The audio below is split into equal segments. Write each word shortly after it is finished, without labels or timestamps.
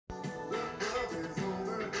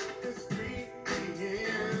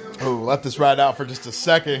Oh, let this ride out for just a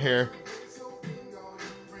second here.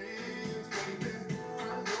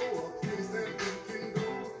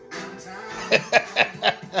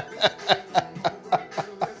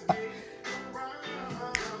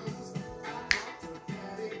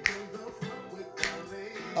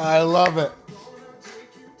 I love it.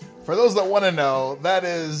 For those that want to know, that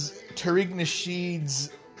is Tariq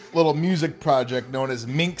Nasheed's little music project known as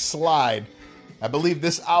Mink Slide. I believe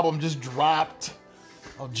this album just dropped.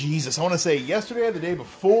 Oh, Jesus. I want to say yesterday or the day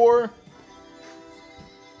before.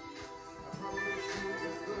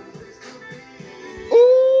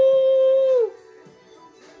 Ooh!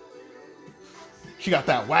 She got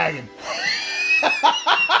that wagon.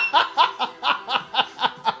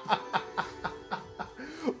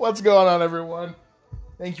 What's going on, everyone?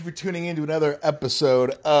 Thank you for tuning in to another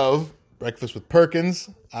episode of Breakfast with Perkins.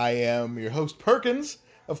 I am your host, Perkins,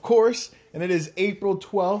 of course, and it is April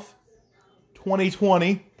 12th,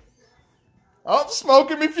 2020. Oh, smoke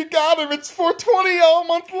him if you got him. It's 420 all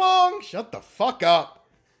month long. Shut the fuck up.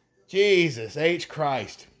 Jesus H.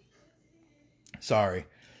 Christ. Sorry.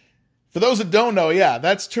 For those that don't know, yeah,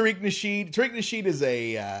 that's Tariq Nasheed. Tariq Nasheed is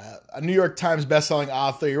a New York Times bestselling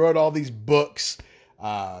author. He wrote all these books.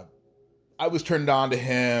 I was turned on to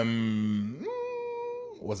him,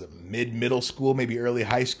 was it middle school, maybe early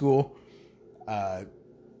high school?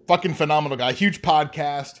 Fucking phenomenal guy. Huge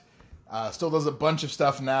podcast. Still does a bunch of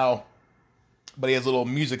stuff now. But he has a little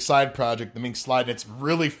music side project, the Mink Slide, and it's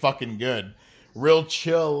really fucking good. Real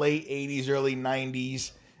chill, late 80s, early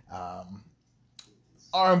 90s.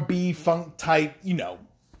 R&B, funk type,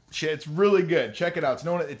 shit. It's really good. Check it out.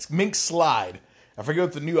 It's Mink Slide. I forget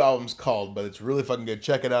what the new album's called, but it's really fucking good.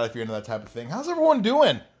 Check it out if you're into that type of thing. How's everyone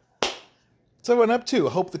doing? What's everyone up to?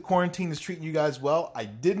 I hope the quarantine is treating you guys well. I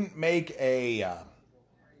didn't make a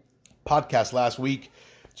podcast last week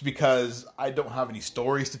just because I don't have any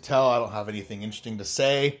stories to tell. I don't have anything interesting to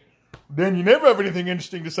say. Then you never have anything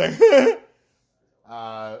interesting to say.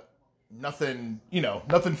 Nothing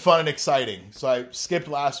fun and exciting. So I skipped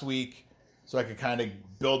last week so I could kind of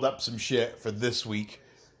build up some shit for this week.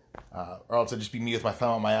 Or else it'd just be me with my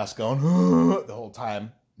thumb on my ass going the whole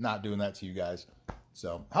time. Not doing that to you guys.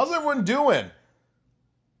 So, how's everyone doing?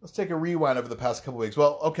 Let's take a rewind over the past couple weeks.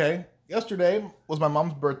 Well, okay. Yesterday was my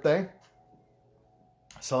mom's birthday.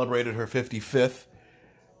 I celebrated her 55th.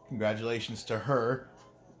 Congratulations to her.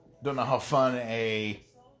 Don't know how fun a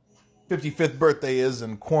 55th birthday is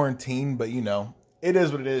in quarantine, but it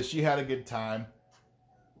is what it is. She had a good time.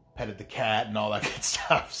 Petted the cat and all that good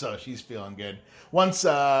stuff, so she's feeling good. Once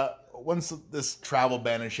this travel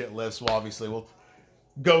ban and shit lifts, we'll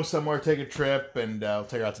go somewhere, take a trip, and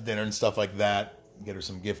take her out to dinner and stuff like that. Get her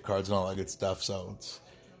some gift cards and all that good stuff. So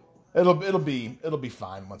it'll be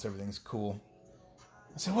fine once everything's cool.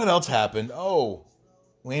 So what else happened? Oh,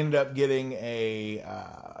 we ended up getting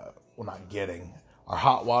our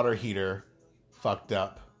hot water heater fucked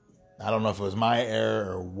up. I don't know if it was my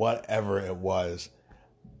error or whatever it was.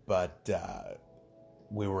 But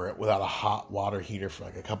we were without a hot water heater for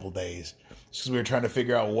like a couple days. Just because we were trying to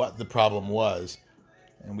figure out what the problem was.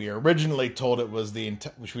 And we originally told it was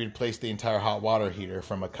which we replaced the entire hot water heater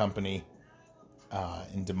from a company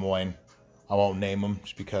in Des Moines. I won't name them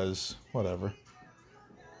just because, whatever.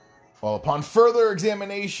 Well, upon further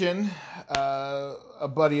examination, a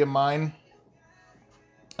buddy of mine,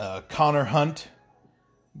 Connor Hunt,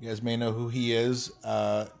 you guys may know who he is,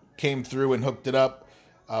 came through and hooked it up.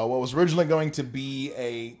 What was originally going to be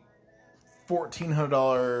a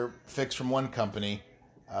 $1,400 fix from one company,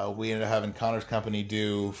 we ended up having Connor's company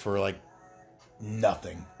do for like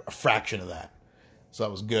nothing, a fraction of that. So that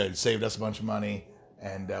was good. It saved us a bunch of money,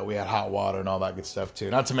 and we had hot water and all that good stuff too.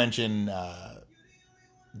 Not to mention,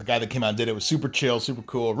 the guy that came out and did it was super chill, super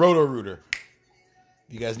cool. Roto-Rooter.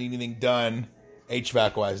 If you guys need anything done,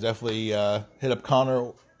 HVAC-wise, definitely hit up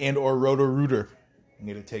Connor and or Roto-Rooter and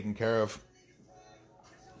get it taken care of.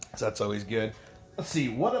 So that's always good. Let's see,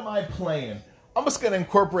 what am I playing? I'm just going to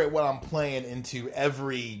incorporate what I'm playing into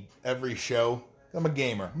every show. I'm a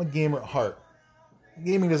gamer. I'm a gamer at heart.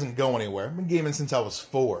 Gaming doesn't go anywhere. I've been gaming since I was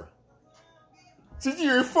 4. Since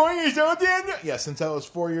you were 4 years old, Daniel? Yeah, since I was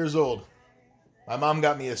 4 years old. My mom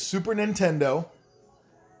got me a Super Nintendo,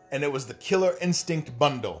 and it was the Killer Instinct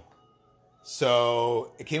bundle.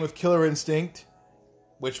 So it came with Killer Instinct,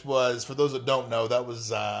 which was, for those that don't know, that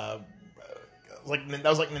was like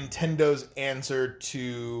Nintendo's answer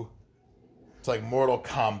to like Mortal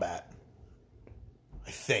Kombat.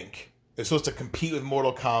 I think it's supposed to compete with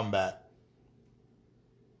Mortal Kombat.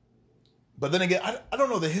 But then again, I don't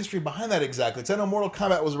know the history behind that exactly. Because I know Mortal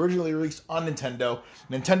Kombat was originally released on Nintendo.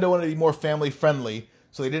 Nintendo wanted to be more family friendly,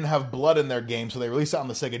 so they didn't have blood in their game, so they released it on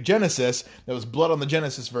the Sega Genesis. There was blood on the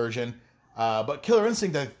Genesis version, but Killer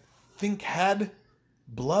Instinct, I think, had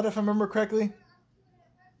blood, if I remember correctly.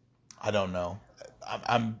 I don't know.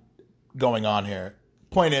 I'm going on here.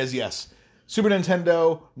 Point is, yes, Super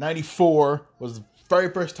Nintendo 94 was the very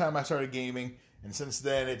first time I started gaming, and since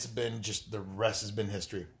then it's been just, the rest has been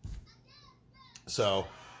history. So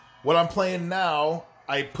what I'm playing now,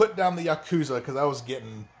 I put down the Yakuza because I was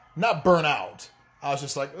getting not burnt out. I was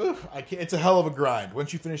just like, ugh, I can't. It's a hell of a grind.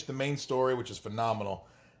 Once you finish the main story, which is phenomenal,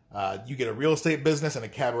 you get a real estate business and a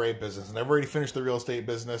cabaret business. And I've already finished the real estate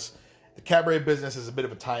business. The cabaret business is a bit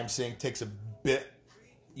of a time sink. Takes a bit,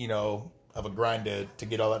 of a grind to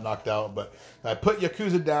get all that knocked out. But I put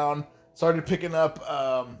Yakuza down. Picked up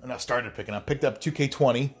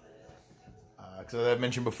 2K20. Because as I've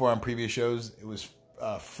mentioned before on previous shows, it was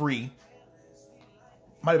free.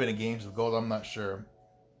 Might have been a Games with Gold, I'm not sure.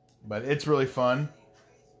 But it's really fun.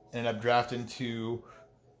 Ended up drafting to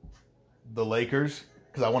the Lakers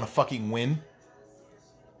because I want to fucking win.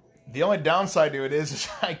 The only downside to it is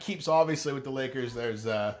I keeps, obviously, with the Lakers, there's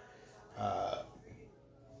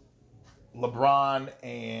LeBron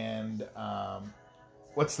and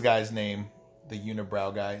what's the guy's name? The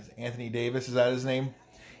unibrow guy. Anthony Davis, is that his name?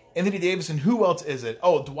 Anthony Davis, and who else is it?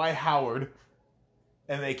 Oh, Dwight Howard.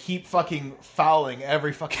 And they keep fucking fouling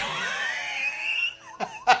every fucking...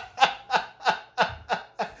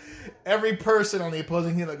 Every person on the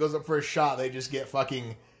opposing team that goes up for a shot, they just get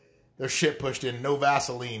fucking their shit pushed in. No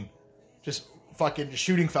Vaseline. Just fucking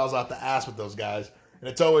shooting fouls out the ass with those guys. And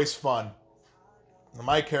it's always fun.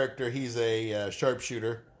 My character, he's a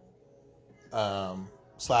sharpshooter.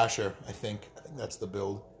 Slasher, I think. I think that's the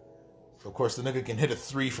build. So, of course, the nigga can hit a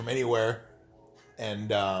 3 from anywhere.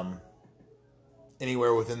 And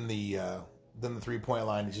anywhere within the 3-point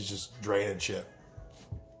line, he's just draining shit.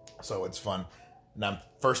 So it's fun. And I'm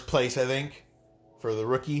first place, I think, for the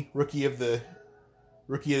rookie of the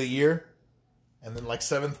year, and then like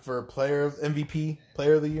 7th for MVP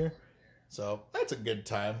player of the year. So that's a good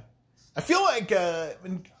time. I feel like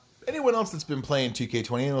anyone else that's been playing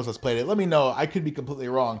 2K20, anyone else that's played it, let me know. I could be completely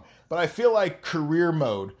wrong, but I feel like career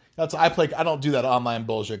mode. I don't do that online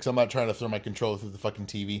bullshit because I'm not trying to throw my controller through the fucking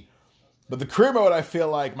TV. But the career mode, I feel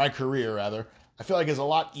like my career rather, I feel like is a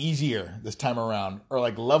lot easier this time around, or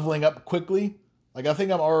like leveling up quickly. Like, I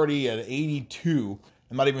think I'm already at 82.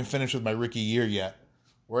 I'm not even finished with my rookie year yet.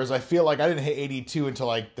 Whereas I feel like I didn't hit 82 until,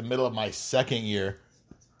 like, the middle of my second year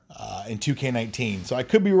in 2K19. So I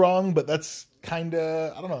could be wrong, but that's kind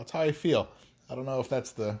of, I don't know, that's how I feel. I don't know if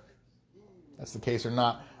that's the case or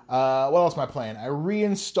not. What else am I playing? I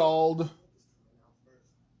reinstalled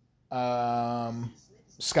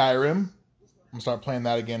Skyrim. I'm going to start playing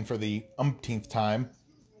that again for the umpteenth time.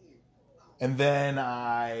 And then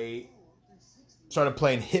I started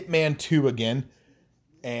playing Hitman 2 again.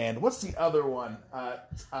 And what's the other one?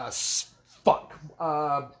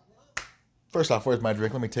 First off, where's my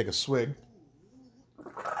drink? Let me take a swig.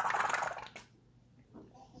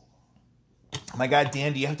 My God,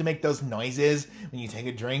 Dan, do you have to make those noises when you take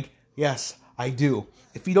a drink? Yes, I do.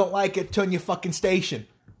 If you don't like it, turn your fucking station.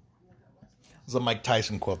 There's a Mike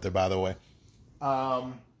Tyson quote there, by the way.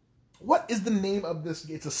 What is the name of this?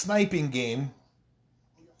 It's a sniping game.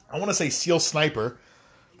 I want to say Seal Sniper.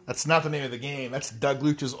 That's not the name of the game. That's Doug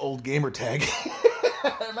Luch's old gamer tag.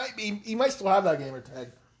 It might be. He might still have that gamer tag.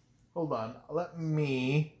 Hold on. Let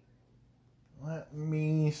me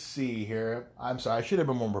see here. I'm sorry. I should have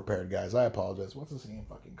been more prepared, guys. I apologize. What's this game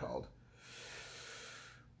fucking called?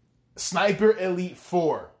 Sniper Elite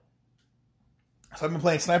 4. So I've been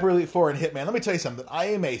playing Sniper Elite 4 and Hitman. Let me tell you something. I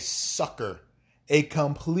am a sucker. A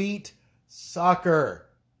complete sucker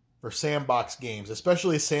for sandbox games,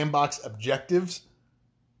 especially sandbox objectives.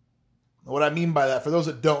 What I mean by that, for those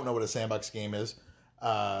that don't know what a sandbox game is,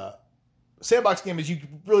 sandbox game is you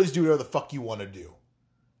really just do whatever the fuck you want to do.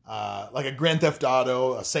 Like a Grand Theft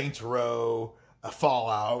Auto, a Saints Row, a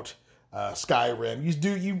Fallout, Skyrim.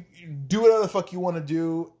 You do whatever the fuck you want to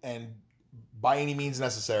do, and by any means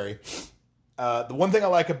necessary. The one thing I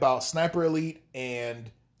like about Sniper Elite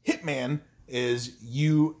and Hitman is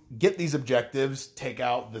you get these objectives, take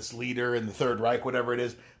out this leader in the Third Reich, whatever it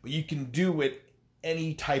is, but you can do it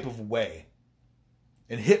any type of way.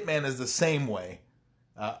 And Hitman is the same way.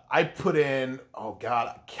 I put in,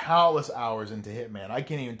 countless hours into Hitman. I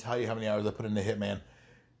can't even tell you how many hours I put into Hitman.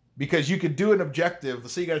 Because you could do an objective,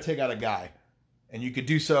 let's say you got to take out a guy. And you could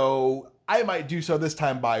do so, I might do so this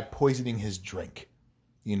time by poisoning his drink.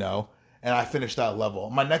 And I finished that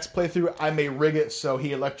level. My next playthrough, I may rig it so he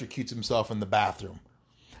electrocutes himself in the bathroom.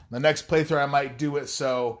 The next playthrough, I might do it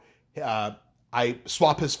so I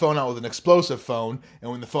swap his phone out with an explosive phone, and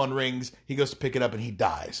when the phone rings, he goes to pick it up and he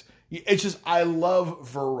dies. It's just, I love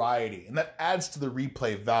variety, and that adds to the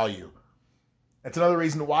replay value. That's another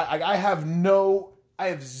reason why I have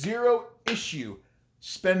zero issue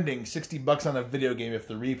spending $60 on a video game if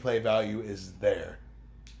the replay value is there.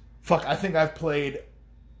 Fuck, I think I've played,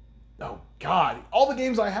 oh God, all the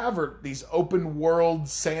games I have are these open world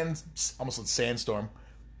almost like Sandstorm.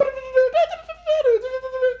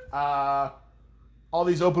 All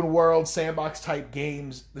these open world sandbox type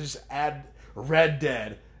games. They just add Red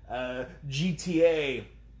Dead, GTA,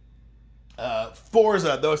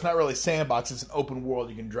 Forza, though it's not really sandbox, it's an open world.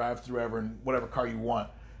 You can drive through whatever car you want.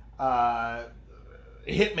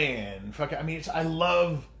 Hitman. I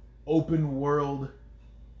love open world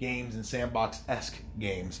games and sandbox-esque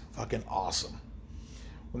games. Fucking awesome.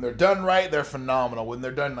 When they're done right, they're phenomenal. When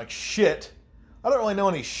they're done like shit, I don't really know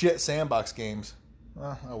any shit sandbox games.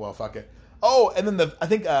 Oh well, fuck it. Oh, and then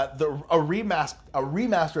a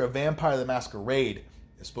remaster of Vampire the Masquerade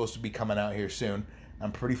is supposed to be coming out here soon.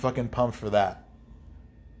 I'm pretty fucking pumped for that.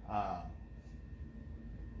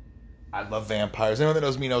 I love vampires. Anyone that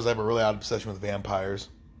knows me knows I have a really odd obsession with vampires.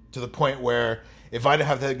 To the point where if I didn't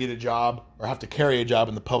have to get a job or have to carry a job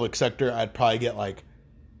in the public sector, I'd probably get like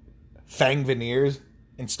fang veneers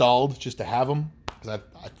installed just to have them. Because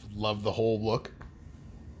I love the whole look.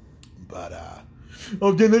 But,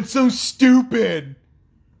 oh, damn, that's so stupid.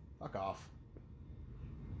 Fuck off.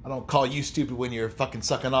 I don't call you stupid when you're fucking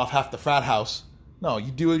sucking off half the frat house. No,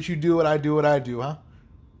 you do what you do, and I do what I do, huh?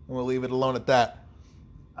 And we'll leave it alone at that.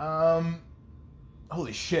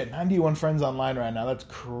 Holy shit, 91 friends online right now. That's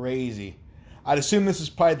crazy. I'd assume this is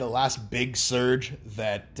probably the last big surge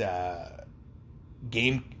that let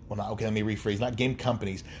me rephrase. Not game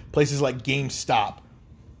companies. Places like GameStop.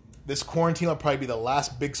 This quarantine will probably be the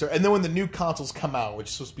last big surge. And then when the new consoles come out, which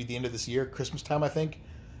is supposed to be the end of this year, Christmas time, I think,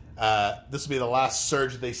 this will be the last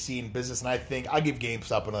surge that they see in business. And I think I'll give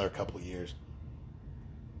GameStop another couple of years.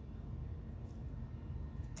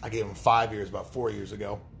 I gave them 5 years about 4 years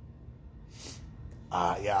ago.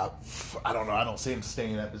 Yeah, I don't know. I don't see him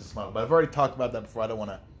staying in that business model, but I've already talked about that before. I don't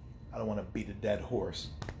want to beat a dead horse.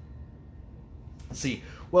 Let's see.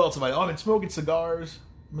 What else have I? Oh, I've been smoking cigars.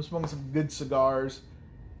 I've been smoking some good cigars.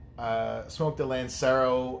 Smoked a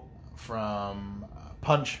Lancero from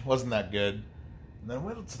Punch. Wasn't that good. And then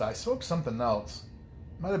what else did I smoked? Something else.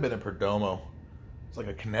 Might have been a Perdomo. It's like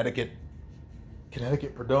a Connecticut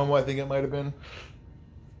Perdomo, I think it might have been.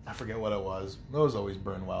 I forget what it was. Those always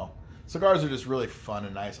burn well. Cigars are just really fun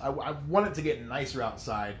and nice. I want it to get nicer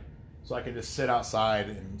outside so I can just sit outside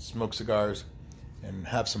and smoke cigars and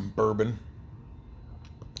have some bourbon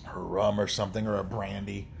or rum or something or a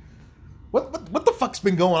brandy. What the fuck's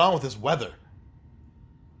been going on with this weather?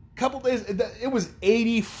 Couple days, it was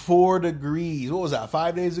 84 degrees. What was that,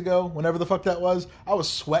 5 days ago? Whenever the fuck that was. I was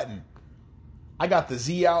sweating. I got the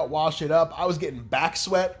Z out, washed it up. I was getting back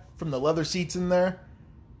sweat from the leather seats in there.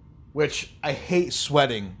 Which I hate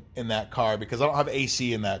sweating in that car because I don't have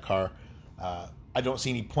AC in that car. I don't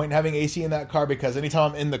see any point in having AC in that car because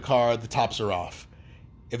anytime I'm in the car, the tops are off.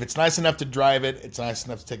 If it's nice enough to drive it, it's nice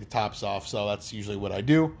enough to take the tops off. So that's usually what I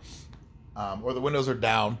do. Or the windows are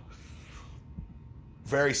down.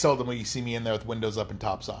 Very seldom will you see me in there with windows up and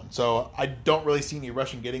tops on. So I don't really see any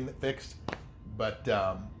rush in getting it fixed. But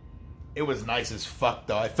it was nice as fuck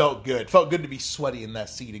though. I felt good. It felt good to be sweaty in that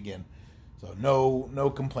seat again. So no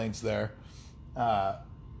complaints there. Sorry,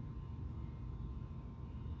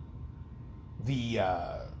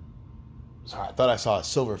 I thought I saw a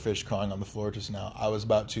silverfish crawling on the floor just now. I was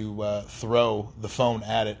about to throw the phone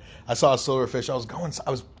at it. I saw a silverfish. I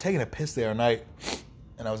was taking a piss the other night,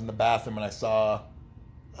 and I was in the bathroom, and I saw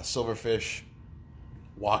a silverfish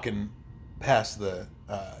walking past the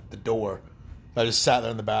door. I just sat there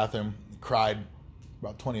in the bathroom, cried for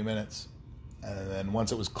about 20 minutes, and then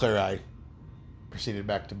once it was clear, I proceeded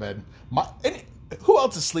back to bed. Who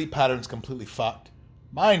else's sleep pattern is completely fucked?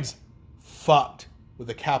 Mine's fucked with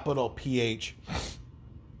a capital PH.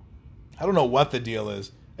 I don't know what the deal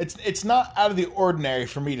is. It's not out of the ordinary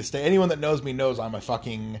for me to stay. Anyone that knows me knows I'm a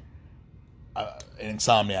fucking an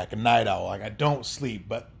insomniac, a night owl. Like I don't sleep,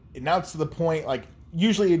 but now it's to the point. Like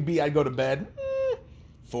usually I'd go to bed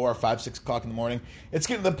 4 or 5, 6 o'clock in the morning. It's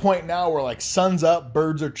getting to the point now where like sun's up,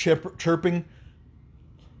 birds are chirping.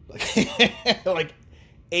 Like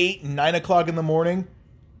 8, 9 o'clock in the morning,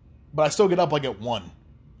 but I still get up like at 1.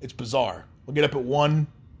 It's bizarre. I'll get up at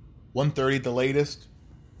 1:30 at the latest,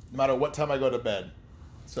 no matter what time I go to bed.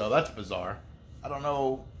 So that's bizarre. I don't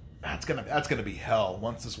know. That's gonna be hell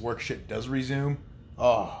once this work shit does resume.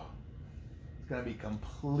 Oh, it's gonna be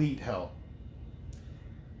complete hell.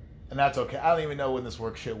 And that's okay. I don't even know when this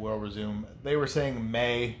work shit will resume. They were saying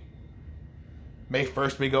May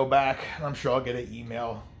 1st we go back. And I'm sure I'll get an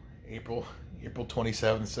email April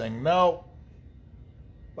 27th saying, no,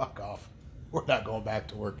 fuck off. We're not going back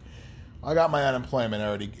to work. I got my unemployment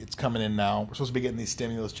already. It's coming in now. We're supposed to be getting these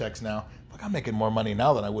stimulus checks now. Fuck, I'm making more money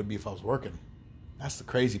now than I would be if I was working. That's the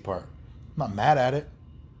crazy part. I'm not mad at it,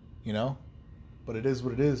 you know? But it is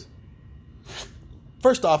what it is.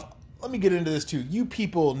 First off, let me get into this too. You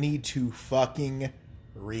people need to fucking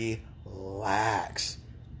relax.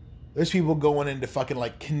 There's people going into fucking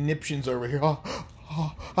like conniptions over here.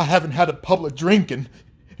 Oh, I haven't had a public drink in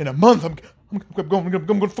a month. I'm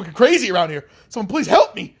going fucking crazy around here. Someone please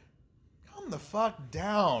help me. Calm the fuck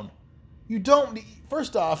down. You don't need...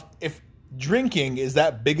 First off, if drinking is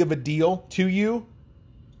that big of a deal to you,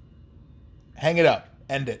 hang it up.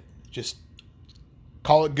 End it. Just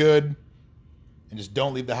call it good and just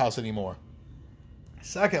don't leave the house anymore.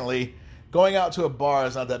 Secondly, going out to a bar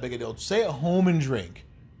is not that big a deal. Stay at home and drink.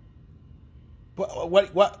 But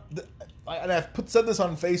and I've said this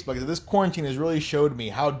on Facebook. This quarantine has really showed me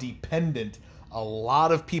how dependent a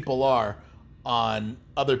lot of people are on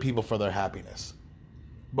other people for their happiness.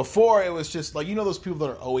 Before, it was just like, you know those people that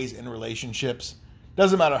are always in relationships?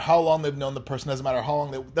 Doesn't matter how long they've known the person. Doesn't matter how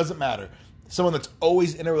long doesn't matter. Someone that's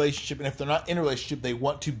always in a relationship, and if they're not in a relationship, they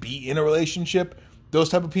want to be in a relationship. Those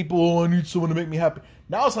type of people, oh, I need someone to make me happy.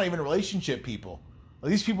 Now it's not even relationship people.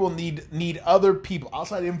 These people need other people,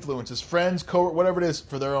 outside influences, friends, coworkers, whatever it is,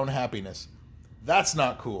 for their own happiness. That's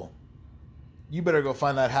not cool. You better go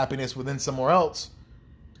find that happiness within somewhere else.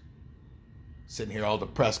 Sitting here all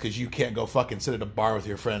depressed because you can't go fucking sit at a bar with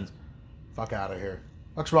your friends. Fuck out of here.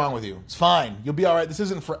 What's wrong with you? It's fine. You'll be all right. This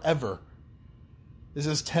isn't forever. This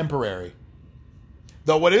is temporary.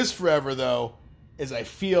 Though what is forever, though, is I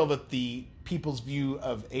feel that the people's view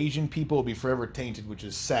of Asian people will be forever tainted, which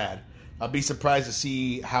is sad. I'll be surprised to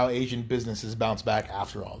see how Asian businesses bounce back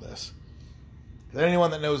after all this.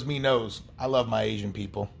 Anyone that knows me knows I love my Asian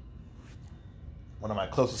people. One of my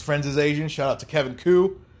closest friends is Asian. Shout out to Kevin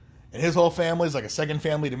Koo. And his whole family is like a second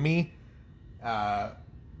family to me. I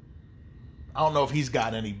don't know if he's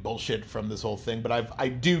gotten any bullshit from this whole thing, but I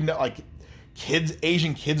do know, like,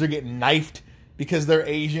 Asian kids are getting knifed because they're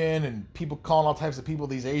Asian, and people calling all types of people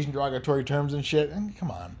these Asian derogatory terms and shit. And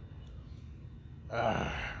come on.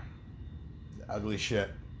 Ugly shit.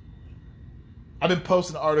 I've been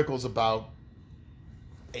posting articles about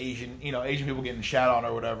Asian people getting shat on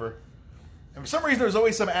or whatever. And for some reason, there's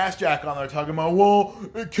always some ass jack on there talking about, well,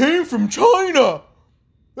 it came from China.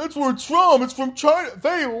 That's where it's from. It's from China.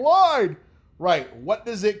 They lied. Right. What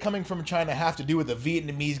does it coming from China have to do with a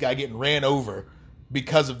Vietnamese guy getting ran over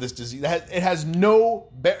because of this disease? It has no...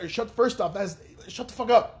 First off, shut the fuck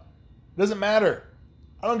up. It doesn't matter.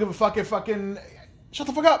 I don't give a fuck if fucking... Shut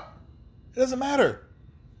the fuck up. It doesn't matter.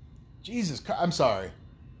 Jesus Christ. I'm sorry.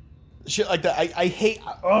 Shit like that. I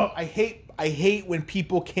hate when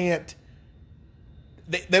people can't...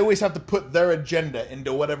 They always have to put their agenda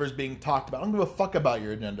into whatever's being talked about. I don't give a fuck about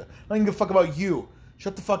your agenda. I don't give a fuck about you.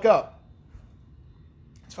 Shut the fuck up.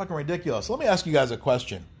 It's fucking ridiculous. Let me ask you guys a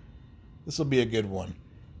question. This will be a good one.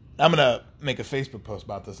 I'm going to make a Facebook post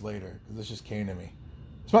about this later, because this just came to me.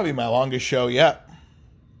 This might be my longest show yet.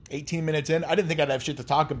 18 minutes in. I didn't think I'd have shit to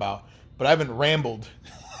talk about, but I haven't rambled.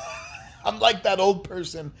 I'm like that old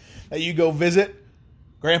person that you go visit,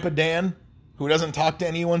 Grandpa Dan, who doesn't talk to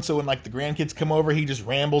anyone, so when like the grandkids come over, he just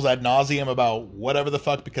rambles ad nauseum about whatever the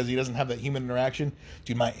fuck because he doesn't have that human interaction.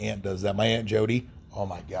 Dude, my aunt does that. My Aunt Jody, oh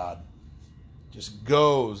my God, just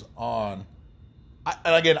goes on.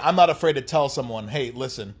 And again, I'm not afraid to tell someone, hey,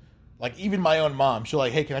 listen, like even my own mom, she'll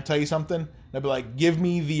like, hey, can I tell you something? And I'll be like, give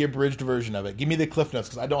me the abridged version of it. Give me the Cliff Notes,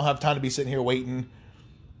 because I don't have time to be sitting here waiting.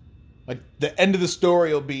 Like the end of the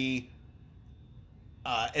story will be,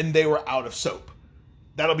 and they were out of soap.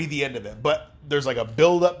 That'll be the end of it. But there's like a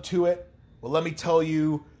build up to it. Well, let me tell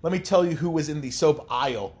you who was in the soap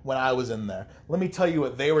aisle when I was in there. Let me tell you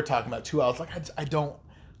what they were talking about 2 hours. Like, I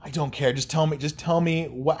don't care. Just tell me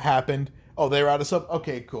what happened. Oh, they were out of soap?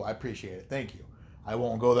 Okay, cool. I appreciate it. Thank you. I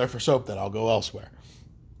won't go there for soap then. I'll go elsewhere.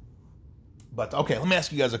 But, okay, let me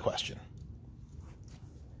ask you guys a question.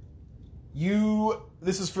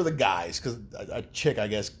 This is for the guys, because a chick, I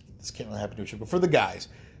guess, this can't really happen to a chick, but for the guys,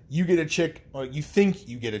 you get a chick, or you think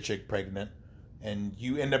you get a chick pregnant, and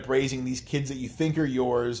you end up raising these kids that you think are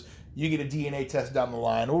yours. You get a DNA test down the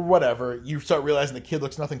line, or whatever. You start realizing the kid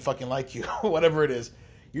looks nothing fucking like you, whatever it is.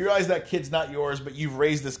 You realize that kid's not yours, but you've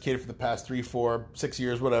raised this kid for the past 3, 4, 6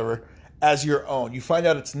 years, whatever, as your own. You find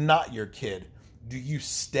out it's not your kid. Do you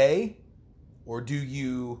stay, or do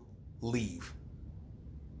you leave?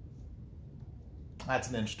 That's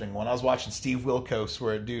an interesting one. I was watching Steve Wilkos,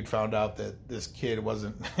 where a dude found out that this kid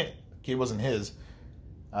wasn't his,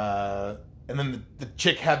 and then the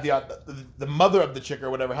chick had the mother of the chick or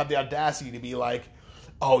whatever had the audacity to be like,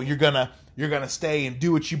 "Oh, you're gonna stay and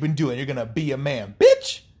do what you've been doing. You're gonna be a man,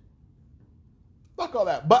 bitch." Fuck all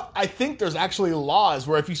that. But I think there's actually laws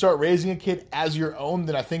where if you start raising a kid as your own,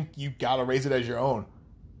 then I think you gotta raise it as your own.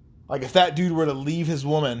 Like if that dude were to leave his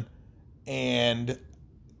woman and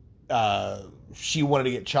she wanted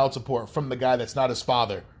to get child support from the guy that's not his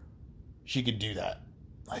father, she could do that.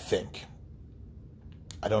 I think.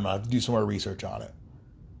 I don't know. I have to do some more research on it.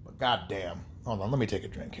 But goddamn. Hold on. Let me take a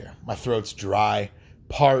drink here. My throat's dry,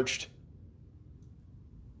 parched.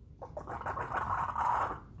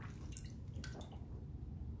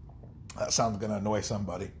 That sounds going to annoy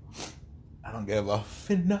somebody. I don't give a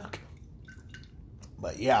finnuck.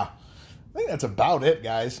 But yeah. I think that's about it,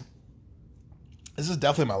 guys. This is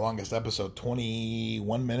definitely my longest episode.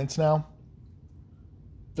 21 minutes now.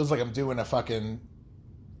 Feels like I'm doing a fucking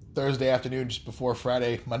Thursday afternoon just before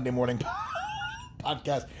Monday morning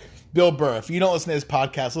podcast. Bill Burr, if you don't listen to his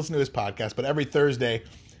podcast, listen to his podcast. But every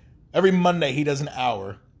Monday, he does an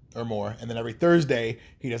hour or more. And then every Thursday,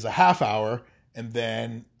 he does a half hour. And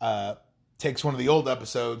then takes one of the old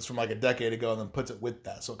episodes from like a decade ago and then puts it with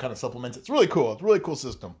that. So it kind of supplements it. It's really cool. It's a really cool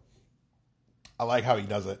system. I like how he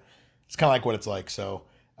does it. It's kind of like what it's like. So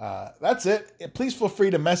that's it. Please feel free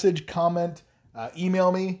to message, comment,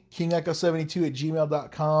 email me,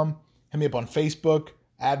 kingecho72@gmail.com. Hit me up on Facebook.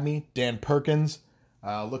 Add me, Dan Perkins.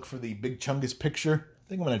 Look for the Big Chungus picture. I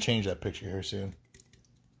think I'm going to change that picture here soon.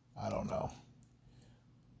 I don't know.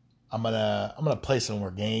 I'm gonna play some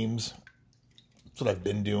more games. That's what I've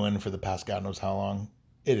been doing for the past God knows how long.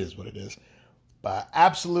 It is what it is. But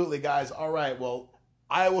absolutely, guys. All right. Well,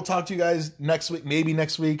 I will talk to you guys next week. Maybe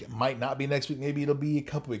next week. It might not be next week. Maybe it'll be a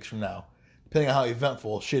couple weeks from now. Depending on how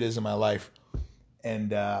eventful shit is in my life.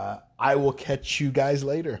 And I will catch you guys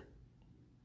later.